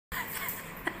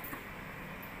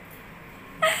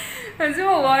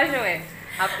Lazima uoshe we.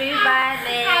 Happy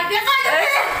birthday.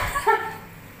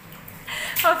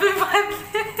 Happy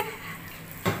birthday.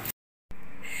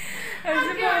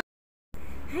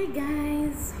 Hi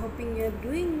guys, hoping you're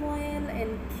doing well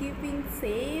and keeping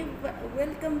safe.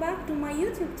 Welcome back to my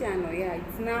YouTube channel. Yeah,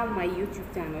 it's now my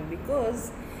YouTube channel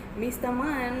because Mr.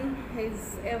 Man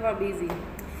is ever busy.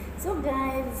 So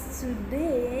guys,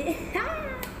 today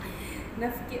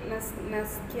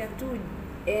nasikia tu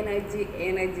energy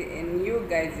and you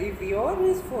guys, if you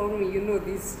always follow me, you know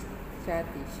this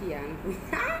chatty she angry.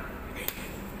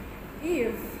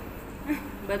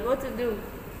 But what to do?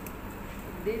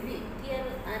 Baby girl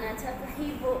anataka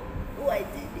hivyo, what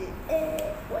to do?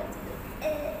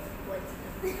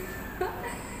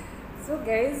 So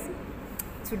guys,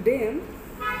 today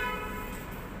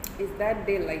is that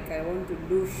day like I want to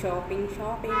do shopping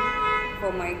for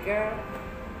my girl.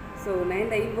 So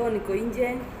naenda hivyo, niko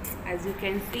nje, as you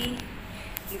can see,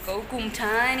 niko huku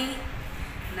mtaani,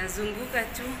 nazunguka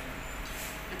tu,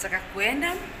 nataka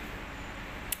kuenda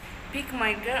pick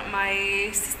my girl,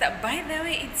 my sister. By the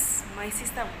way, it's my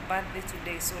sister's birthday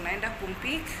today, so naenda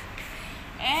kumpick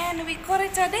and we call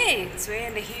it a day. So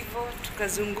ende hivyo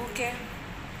tukazunguke,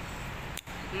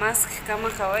 mask kama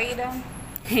kawaida.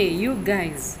 Hey you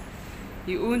guys,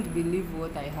 you won't believe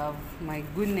what I have. My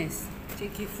goodness,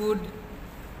 checky food.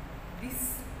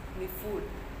 This is food.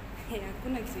 Hey,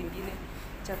 hakuna kitu kingine.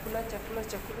 Chakula.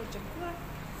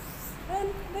 And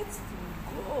let's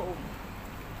go.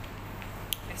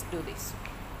 Let's do this.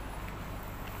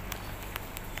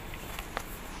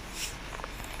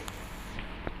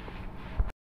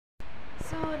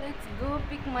 So let's go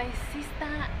pick my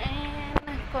sister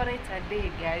and call it a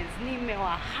day, guys.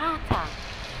 Nimewahata.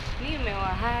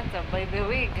 By the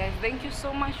way, guys, thank you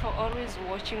so much for always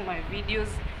watching my videos.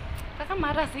 Kaka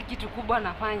mara si kitu kubwa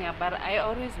nafanya, but I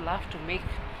always love to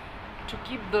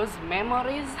keep those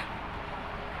memories.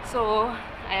 So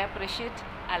I appreciate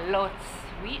a lot.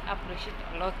 We appreciate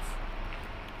a lot.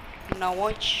 Muna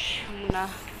watch, muna.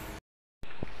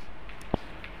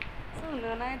 So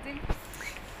unaonaje?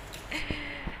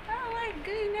 Oh my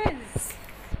goodness.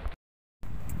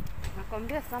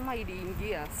 Nakwambia Sama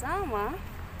iliingia. Sama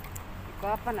iko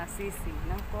hapa na sisi.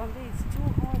 Nakwambia it's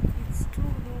too hot. It's too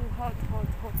hot.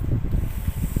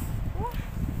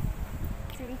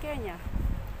 Team Kenya.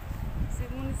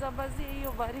 Simunisabazie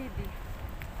hiyo baridi.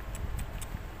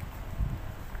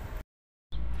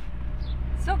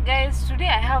 So guys, today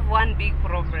I have one big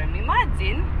problem.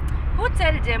 Imagine, who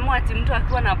tell Jemo ati mtu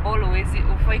akiwa na ball wezi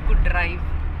ufai kudrive.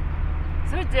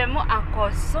 So Jemo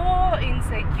ako so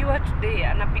insecure today,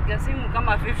 anapiga simu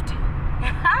kama 50.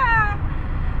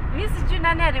 Mimi sijui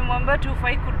nani alimwambia tu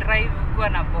ufai kudrive ukiwa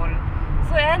na ball.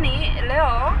 So yani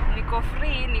leo niko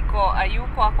free,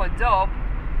 ayuko ako job,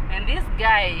 and this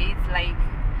guy is like,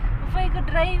 ufai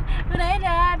kudrive,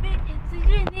 unaenda wapi?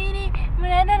 Sijui nini,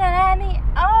 unaenda na nani?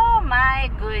 Oh my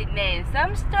goodness,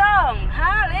 I'm strong,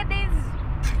 huh ladies?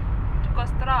 Tuko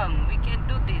strong, we can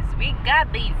do this, we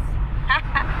got this.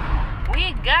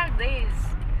 We got this.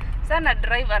 Sana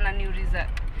drive ananiuliza,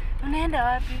 unaenda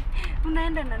wapi?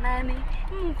 Unaenda na nani?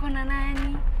 Mko na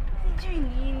nani? Sijui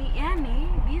nini. Yani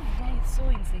this guy is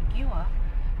so insecure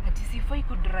ati sifai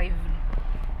kudrive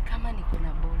kama niko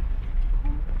na ball.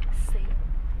 Who say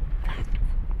that?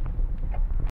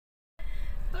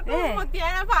 Tudo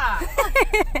tiara pa.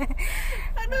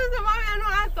 Aduh semua anu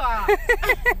atwa.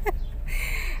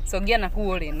 Sogea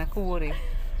nakuore.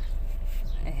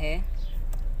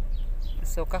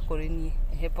 Soka korini.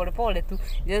 Pole tu.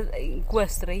 Just kuwa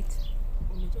straight.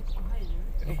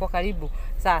 Uko karibu.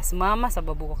 Sasa simama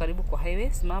sababu uko karibu kwa highway.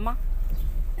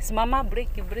 Simama,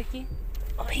 breki.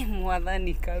 Oi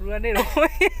mwadhani karua nero.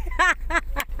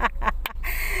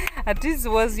 At least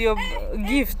was your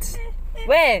gift.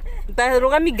 We,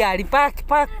 ntaruga migari park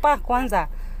kwanza.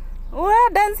 Wa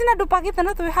dansi na dupakita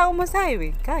na tu hao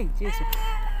mosaiwe. Kai Yesu.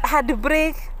 Hard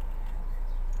brake.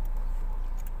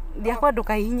 Dia kwa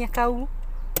duka hinya kau.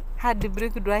 Hard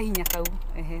brake do hinya kau.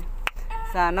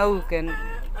 Sa now you can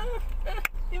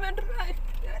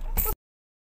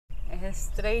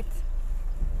straight.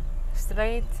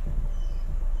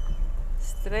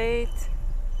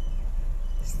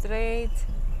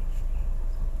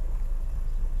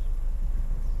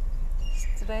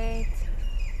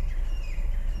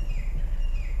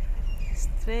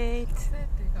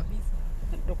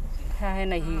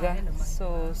 Hena higa.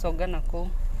 So soga nako.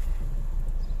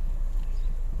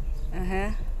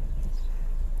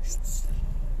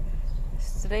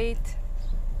 Straight.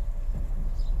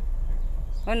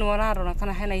 Wanu wararona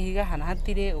kana hena higa hana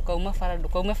hatire ukauma fara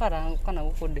kana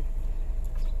ukode.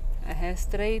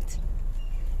 Straight.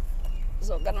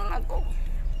 Soga nako.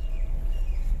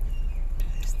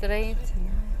 straight.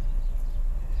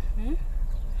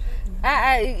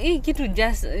 Hii kitu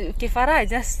just kifara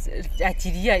just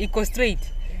achilia iko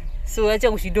straight. So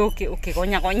acha ushidoke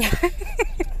ukikonya konya.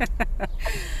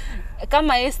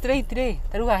 Kama is straight re,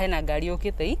 taruga hena gari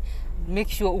okete, make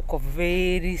sure uko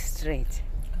very straight.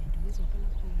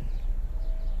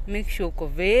 Make sure uko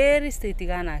very straight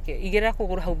gana ke. Igera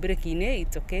kugura hau breki-ine,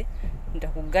 it's okay.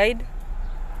 Ndaku guide.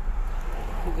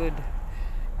 Good.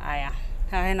 Aya.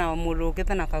 Hena mundu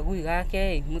ukite na kagui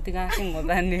gake, mutigake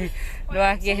ngothani.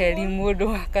 Ndwake heri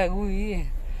mundu akagui.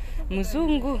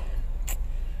 Muzungu.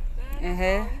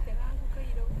 Yeah.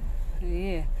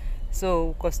 So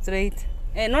uko straight.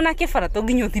 Nona kifara to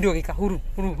nginya utirio gika huru.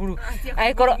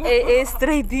 Ai koro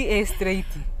straight.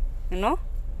 You know?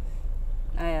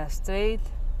 Aya straight.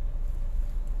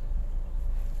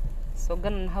 So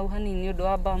gana hau hanini undu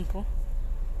wa bump.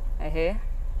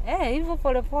 Hivyo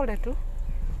pole tu.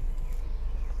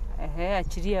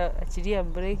 Achiria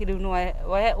brake riu no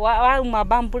wa uma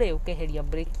bump re ukeheria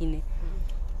brake-ine.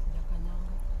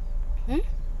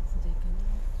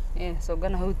 So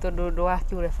gana hau tondu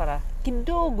waki ure bara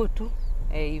kidogo tu.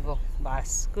 Hivyo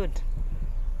bas good.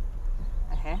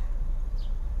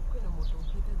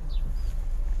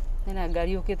 Nena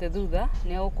ngari ukite thutha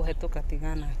ni ukuhetuka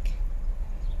tigana ke.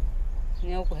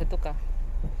 Ni ukuhetuka.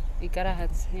 Ikara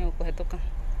hats ni ukuhetuka.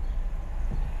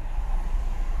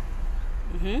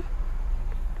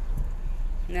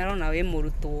 Nero we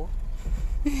murutwo.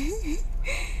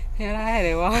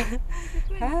 Neraelewa.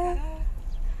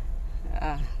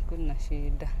 Kuna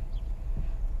shida.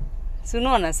 Si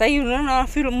unaona sasa hivi unaona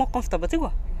feel more comfortable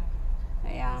tigwa?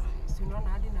 Yeah. Si unaona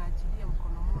hadi naachilia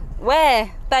mkono mmoja.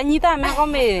 We, tanyita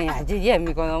mekome ajilia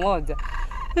mikono moja.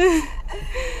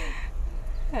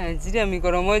 Ajilia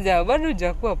mikono moja bado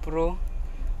hujakuwa pro.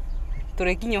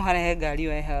 Turekinyo hare gari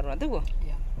we hero tigwa?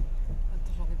 Yeah.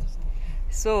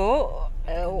 So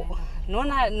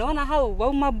nona hau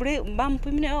wauma bump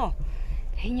mine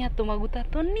hinya to maguta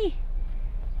toni.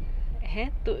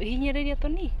 To hinyereria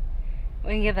toni.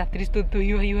 Wengetha Kristo tu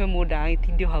yuhe muda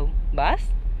itindio hau. Bas.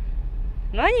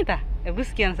 No anyita.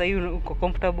 Ebusikia sasa hivi uko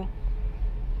comfortable.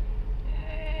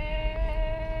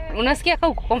 Unasikia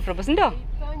kama uko comfortable, si ndio?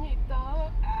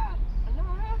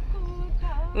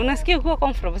 Unasikia uko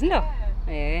comfortable, si ndio?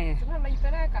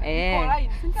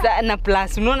 Na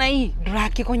plus unaona hii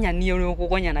draki konyania ule uko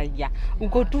konyanagia.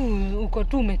 Uko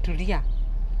tu umetulia.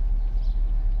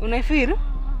 Unaifeel?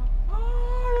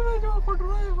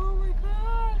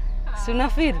 Si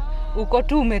unafeel uko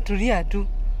tu umetulia tu.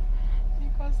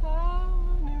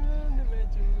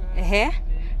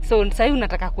 So sasa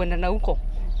unataka kwenda na huko.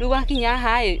 Riu akinya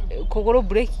hai kuguru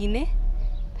breki-ine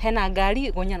hena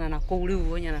ngari gonyana na kou riu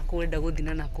gonyana kou wenda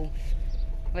guthina na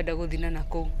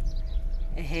kou.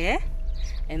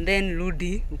 And then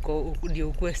rudi ndio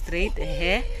uko straight.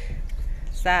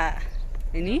 Sa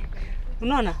nini?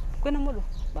 Unaona? Kwena mundu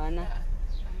bana.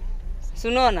 Si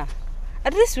unaona?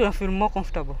 At least you feel more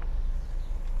comfortable.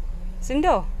 Si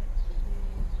ndio?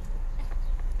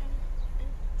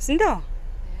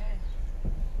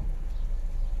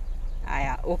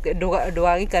 Aya, okay,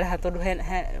 doa gikara hatondu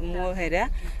muherea.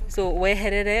 So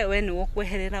weherere, we ni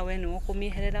ukweherera, we ni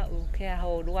ukumiherera, ukea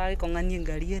ho doa gikonganie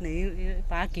ngari ene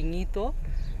parking ito.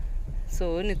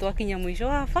 So ni twakinya mwisho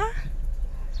hapa.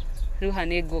 Riu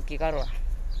hani ngukigarura.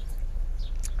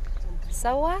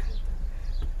 Sawa?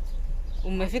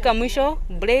 Umefika mwisho,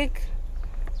 break.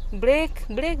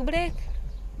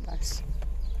 Bas.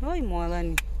 Oi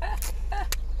mwathani.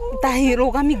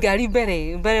 Tahiro kami gari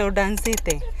bere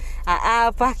udansite.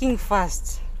 Parking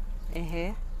fast.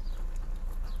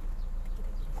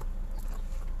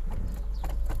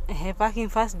 Parking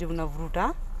fast ndio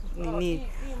unavuruta nini?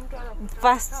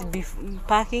 Fast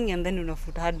parking and then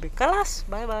unavuruta hard brake. Kalas,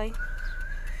 bye.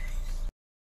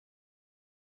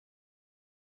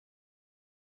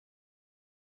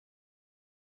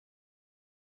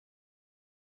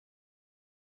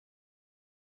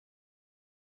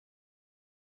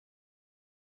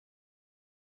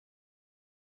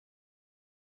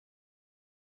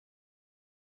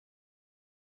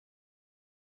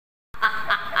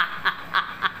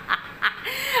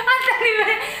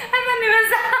 Hata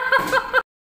nimesahau.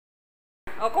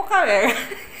 Ako kalega.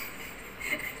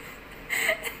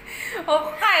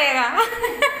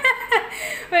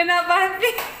 Wena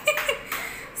bati.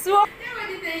 So,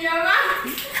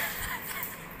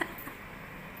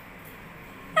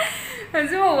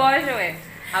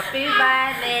 Happy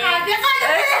birthday. Happy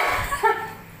birthday.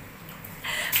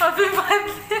 Happy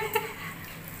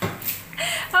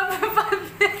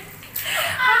birthday.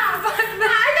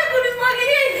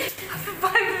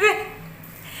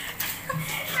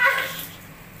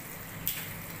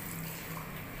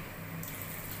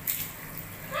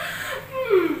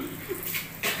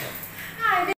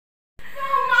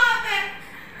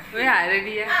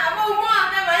 harĩria.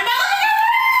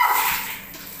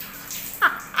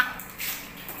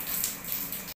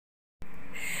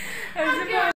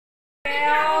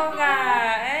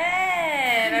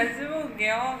 Lazima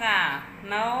ungeoga.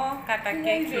 Nao kata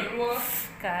keki.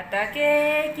 Kata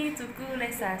keki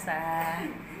tukule sasa.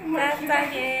 Kata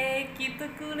keki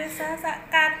tukule sasa.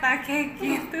 Kata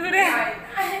keki tukule.